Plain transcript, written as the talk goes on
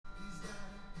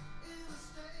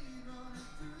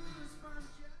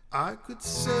I could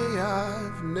say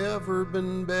I've never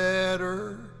been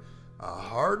better. I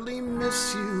hardly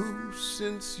miss you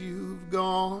since you've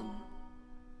gone.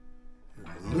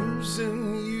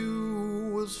 Losing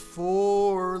you was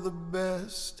for the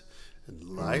best, and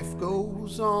life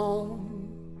goes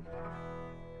on.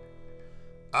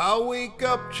 I wake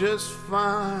up just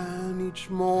fine each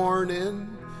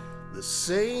morning, the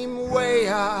same way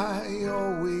I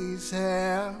always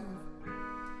have.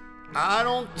 I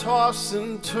don't toss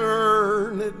and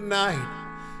turn at night,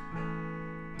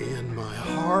 and my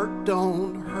heart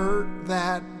don't hurt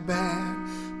that bad.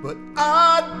 But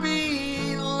I'd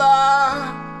be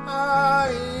lying,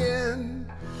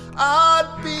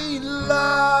 I'd be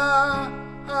lying,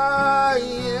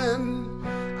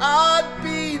 I'd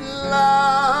be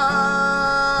lying.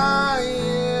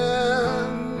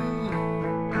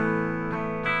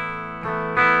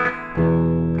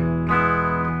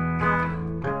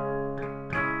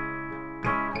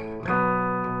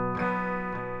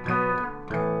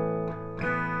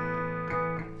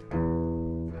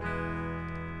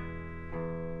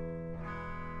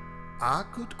 I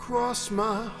could cross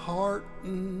my heart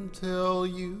and tell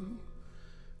you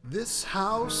this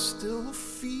house still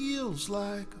feels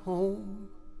like home,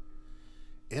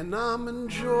 and I'm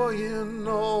enjoying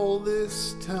all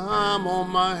this time on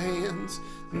my hands.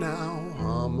 Now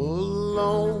I'm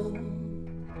alone,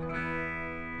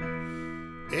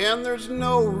 and there's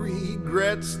no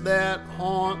regrets that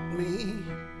haunt me,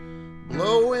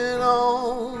 blowing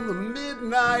on the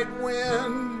midnight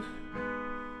wind.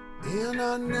 And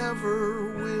I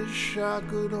never wish I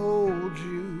could hold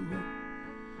you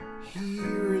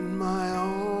here in my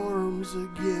arms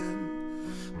again.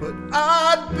 But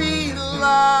I'd be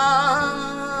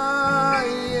lying,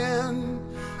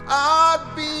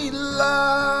 I'd be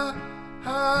lying,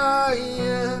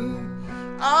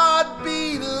 I'd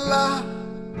be lying.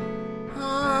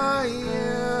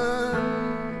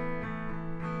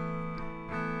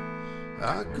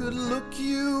 I could look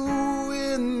you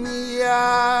in the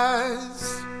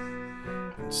eyes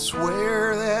and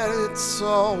swear that it's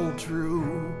all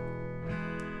true,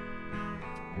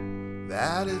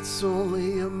 that it's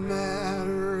only a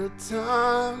matter of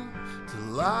time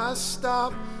till I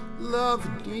stop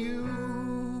loving you.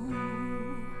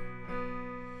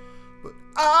 But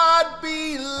I'd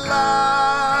be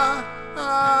lying,